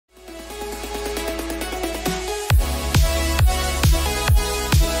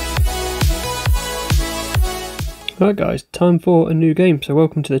Right guys, time for a new game, so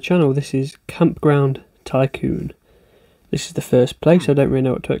welcome to the channel. This is Campground Tycoon. This is the first place, I don't really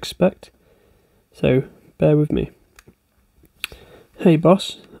know what to expect, so bear with me. Hey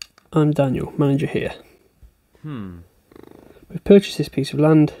boss, I'm Daniel, manager here. We've purchased this piece of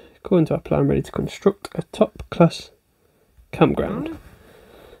land, according to our plan, ready to construct a top class campground.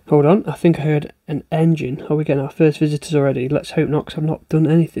 Hold on, I think I heard an engine. Are we getting our first visitors already? Let's hope not, because I've not done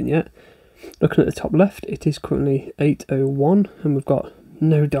anything yet. Looking at the top left, it is currently 8:01 and we've got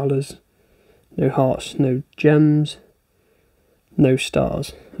no dollars, no hearts, no gems, no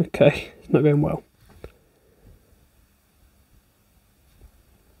stars. Okay, it's not going well.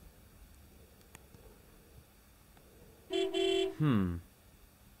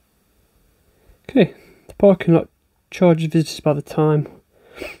 Okay, the parking lot charges visitors by the time,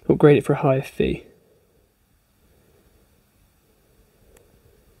 upgrade it for a higher fee.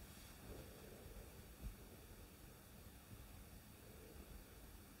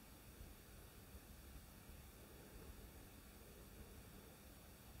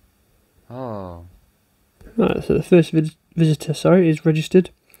 Right, so the first visitor, is registered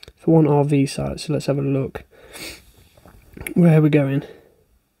for one RV site, so let's have a look. Where are we going?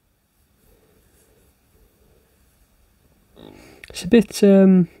 It's a bit,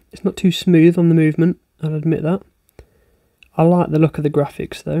 it's not too smooth on the movement, I'll admit that. I like the look of the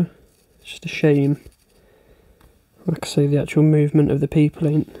graphics though. It's just a shame, like I say, the actual movement of the people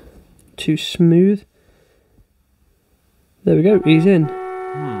ain't too smooth. There we go, he's in.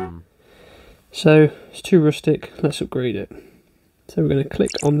 So, it's too rustic, let's upgrade it. So we're going to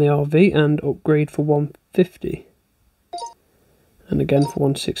click on the RV and upgrade for 150. And again for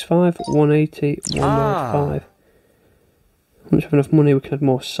 165, 180, 195. Once we have enough money we can have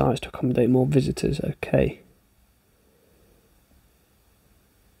more sites to accommodate more visitors, okay.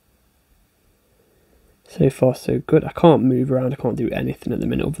 So far so good. I can't move around, I can't do anything at the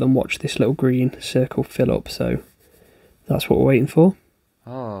minute other than watch this little green circle fill up, so that's what we're waiting for.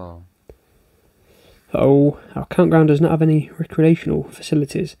 Oh, our campground does not have any recreational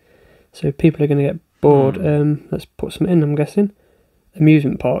facilities, so people are going to get bored. Let's put some in, I'm guessing.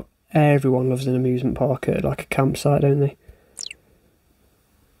 Amusement park. Everyone loves an amusement park at like a campsite, don't they?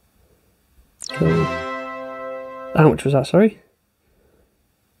 So, how much was that, sorry?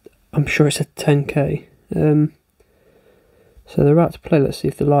 I'm sure it's a 10k. So they're about to play, let's see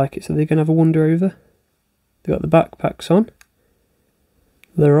if they like it. So they're going to have a wander over. They've got the backpacks on.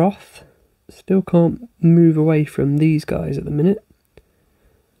 They're off. Still can't move away from these guys at the minute.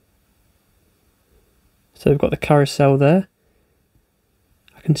 So we've got the carousel there.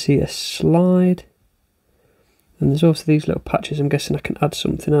 I can see a slide. And there's also these little patches. I'm guessing I can add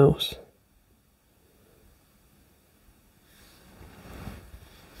something else.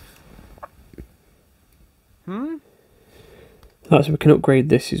 Right, so we can upgrade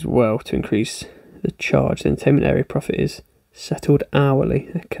this as well to increase the charge. The entertainment area profit is settled hourly.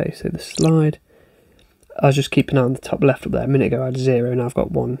 Okay, so the slide, I was just keeping an eye on the top left up there. A minute ago I had 0, now I've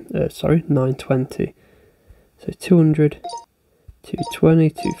got 920. So 200, 220,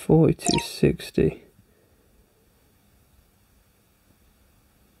 240, 260.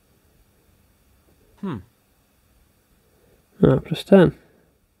 Plus 10.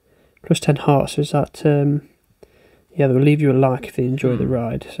 Plus 10 hearts, so is that, yeah, they'll leave you a like if they enjoy the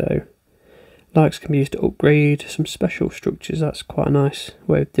ride, so likes can be used to upgrade some special structures. That's quite a nice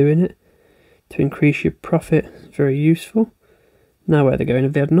way of doing it. To increase your profit, very useful. Now where they're going,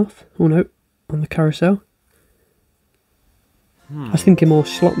 have they had enough? Oh no, on the carousel. I was thinking more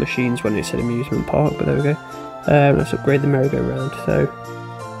slot machines when it said amusement park, but there we go. Let's upgrade the merry-go-round. So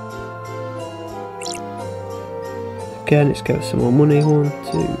again, let's go with some more money. 1,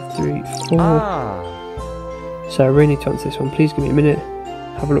 2, 3, 4. So I really need to answer this one. Please give me a minute.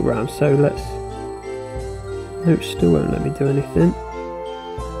 Have a look around. So let's. No, it still won't let me do anything.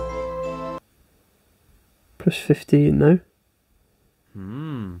 Plus 15 now.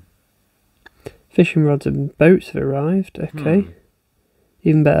 Fishing rods and boats have arrived. Okay.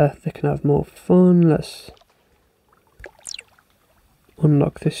 Even better, they can have more fun. Let's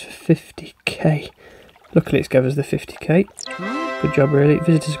unlock this for 50k. Luckily it's given us the 50k. Good job really.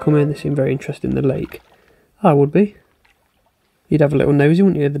 Visitors come in, they seem very interested in the lake. I would be. You'd have a little nosy,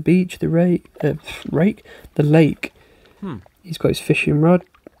 wouldn't you? The beach, the the lake. He's got his fishing rod.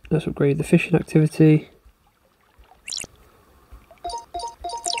 Let's upgrade the fishing activity.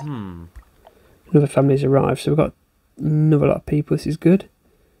 Another family's arrived, so we've got another lot of people. This is good.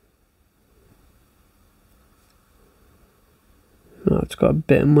 Oh, it's got a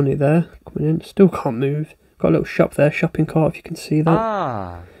bit of money there coming in. Still can't move. Got a little shop there, shopping cart, if you can see that.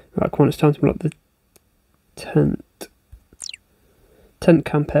 Right, come on, it's time to unlock the tent. tent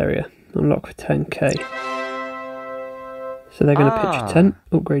camp area. Unlock for 10k. So they're going to pitch a tent.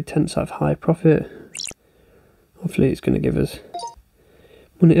 Upgrade tents have high profit. Hopefully it's going to give us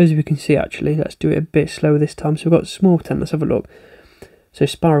money. As we can see, actually, let's do it a bit slower this time. So we've got small tent. Let's have a look. So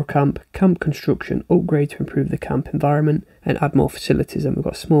spiral camp, camp construction, upgrade to improve the camp environment and add more facilities. And we've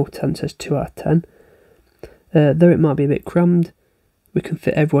got small tent, says 2 out of 10. Though it might be a bit crammed, we can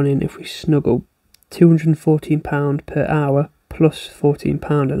fit everyone in if we snuggle. £214 per hour plus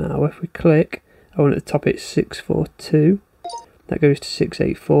 £14 an hour. If we click, I want at the top it's 642. That goes to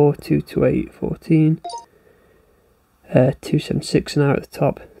 684, 228, 14. 276 an hour at the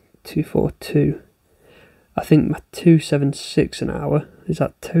top, 242. I think my 276 an hour, is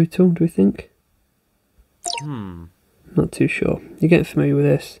that total, do we think? Not too sure. You're getting familiar with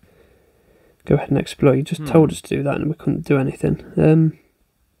this. Go ahead and explore. You just told us to do that and we couldn't do anything.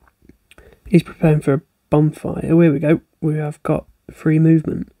 He's preparing for a bonfire. Oh, here we go. We have got free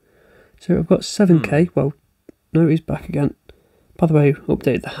movement. So I've got 7k. Well, no, he's back again. By the way,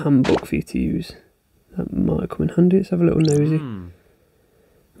 updated the handbook for you to use. That might come in handy. Let's have a little nosy.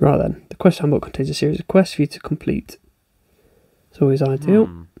 Right then, the quest handbook contains a series of quests for you to complete. It's always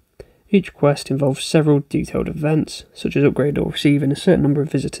ideal. Each quest involves several detailed events, such as upgrade or receiving a certain number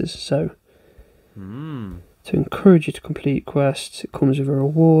of visitors. So, to encourage you to complete quests, it comes with a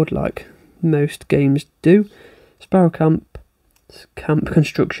reward, like most games do. Spiral camp, camp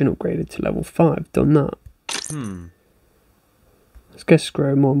construction upgraded to level 5. Done that. Let's guess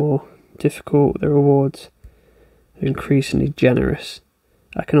grow more and more difficult. The rewards are increasingly generous.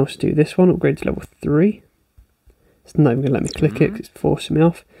 I can also do this one, upgrade to level 3. It's not even going to let me click it because it's forcing me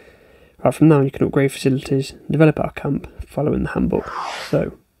off. Right, from now on you can upgrade facilities, develop our camp following the handbook.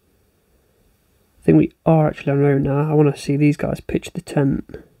 So, I think we are actually on our own now. I want to see these guys pitch the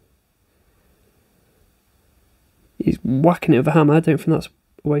tent. He's whacking it with a hammer. I don't think that's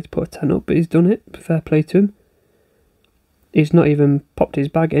a way to put a tent up, but he's done it. Fair play to him. He's not even popped his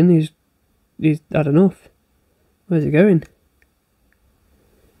bag in. He's had enough. Where's he going?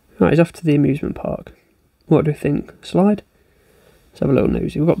 Right, he's off to the amusement park. What do we think? Slide? Let's have a little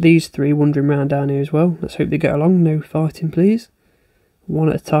nosy. We've got these three wandering around down here as well. Let's hope they get along. No fighting, please. One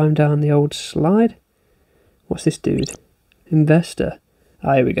at a time down the old slide. What's this dude? Investor.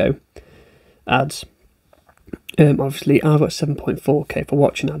 Ah, here we go. Ads. Obviously, I've got 7.4k for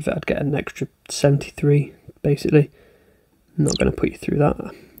watching an advert. I'd get an extra 73, basically. I'm not going to put you through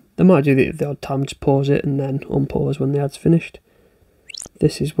that. They might do the odd time, just pause it and then unpause when the ad's finished.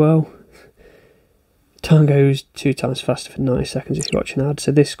 This as well. Time goes 2 times faster for 90 seconds if you watch an ad,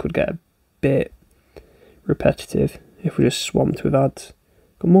 so this could get a bit repetitive if we just swamped with ads.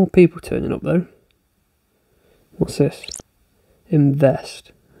 Got more people turning up though. What's this?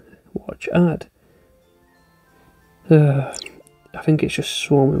 Invest. Watch ad. I think it's just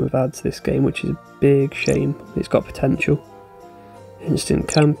swarming with ads, this game, which is a big shame. It's got potential. Instant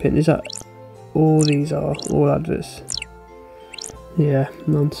camping. Is that all these are? All adverts? Yeah,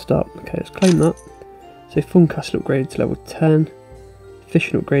 non-stop. Okay, let's claim that. So Fun Castle upgraded to level 10.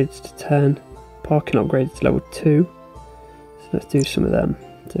 Fishing upgrades to 10. Parking upgrades to level 2. So let's do some of them.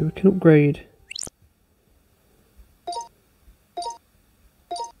 So we can upgrade.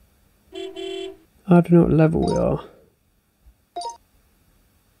 I don't know what level we are.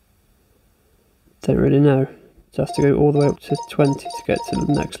 Don't really know. So have to go all the way up to 20 to get to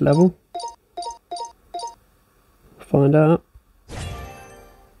the next level. Find out.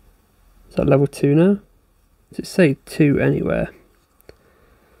 Is that level 2 now? Does it say 2 anywhere?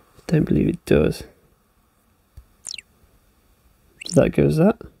 Don't believe it does. Does that give us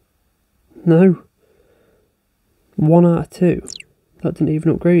that? No. 1 out of 2. That didn't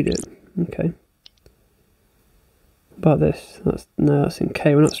even upgrade it. Okay. About this? No, that's in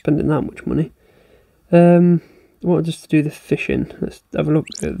K. We're not spending that much money. I want just to do the fishing. Let's have a look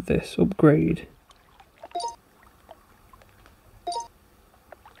at this. Upgrade.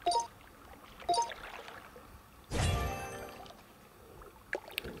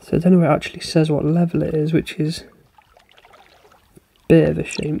 So I don't know where it actually says what level it is, which is a bit of a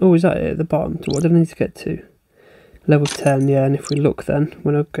shame. Oh, is that it at the bottom? So what do I need to get to? Level 10, yeah, and if we look then,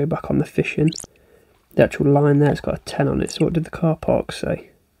 when I go back on the fishing, the actual line there, it's got a 10 on it. So what did the car park say?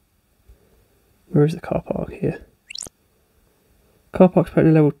 Where is the car park? Here. Car park's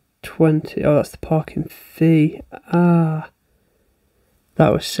apparently level 20. Oh, that's the parking fee. Ah.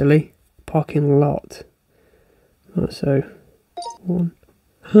 That was silly. Parking lot. Right, so 1.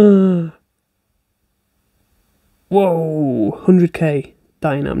 Whoa, 100k.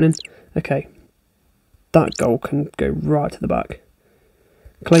 That ain't happening. Okay. That goal can go right to the back.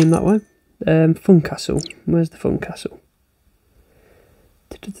 Claim that way. Fun Castle. Where's the Fun Castle?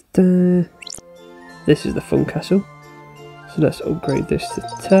 Da-da-da-da. This is the fun castle. So let's upgrade this to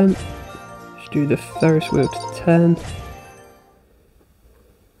 10. Let's do the Ferris wheel to 10.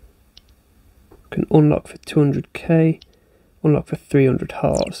 Can unlock for 200k. Unlock for 300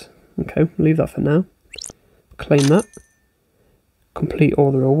 hearts. Okay, leave that for now. Claim that. Complete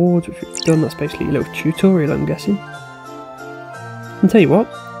all the rewards, which we've done. That's basically a little tutorial, I'm guessing. And tell you what,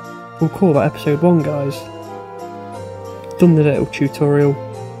 we'll call that episode 1, guys. Done the little tutorial.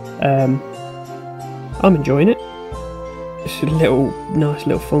 I'm enjoying it. It's a nice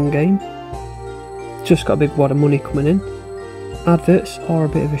little fun game. Just got a big wad of money coming in. Adverts are a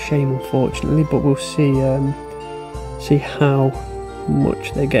bit of a shame, unfortunately, but we'll see how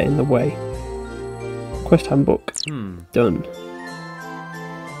much they get in the way. Quest handbook done.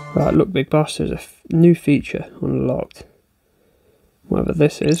 Right, look, big boss. There's a new feature unlocked. Whatever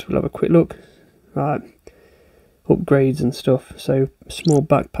this is, we'll have a quick look. Right, upgrades and stuff. So, small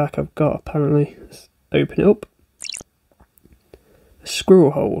backpack I've got apparently. Let's open it up. A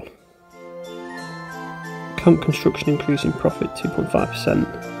squirrel hole. Camp construction increasing profit 2.5%.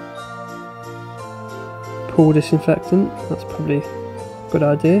 Pool disinfectant, that's probably a good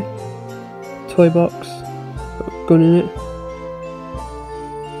idea. Toy box, got a gun in it.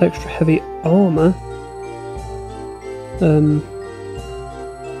 Extra heavy armour.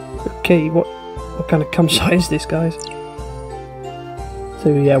 Okay, what kind of campsite is this, guys?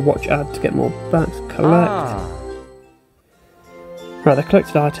 So yeah, watch ad to get more bags. Collect. Right, the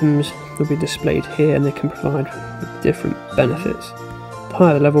collected items will be displayed here and they can provide with different benefits. The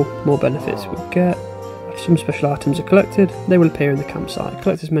higher the level, more benefits we'll get. If some special items are collected, they will appear in the campsite.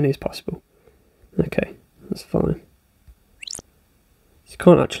 Collect as many as possible. Okay, that's fine. You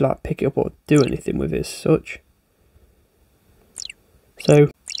can't actually like pick it up or do anything with it as such.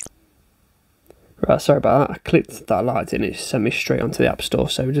 So, right, sorry about that. I clicked that light and it sent me straight onto the App Store.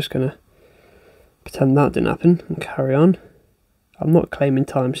 So we're just going to pretend that didn't happen and carry on. I'm not claiming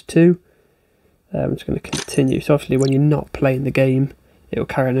 ×2. I'm just going to continue. So obviously when you're not playing the game, it will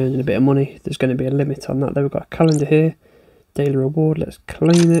carry on earning a bit of money. There's going to be a limit on that. Then we've got a calendar here. Daily reward, let's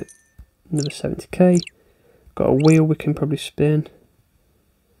claim it. Another 70k. Got a wheel we can probably spin.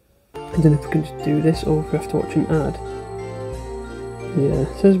 I don't know if we can just do this or if we have to watch an ad. Yeah,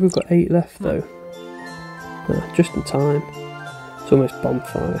 it says we've got 8 left though. Just in time. It's almost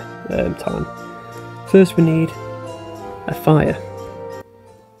bonfire time. First we need a fire.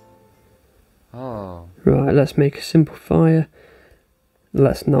 Right, let's make a simple fire.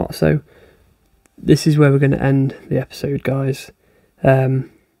 Let's not. So this is where we're going to end the episode, guys.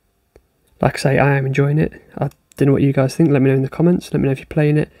 Like I say, I am enjoying it. I don't know what you guys think. Let me know in the comments. Let me know if you're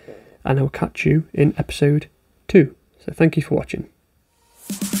playing it. And I'll catch you in episode 2. So thank you for watching.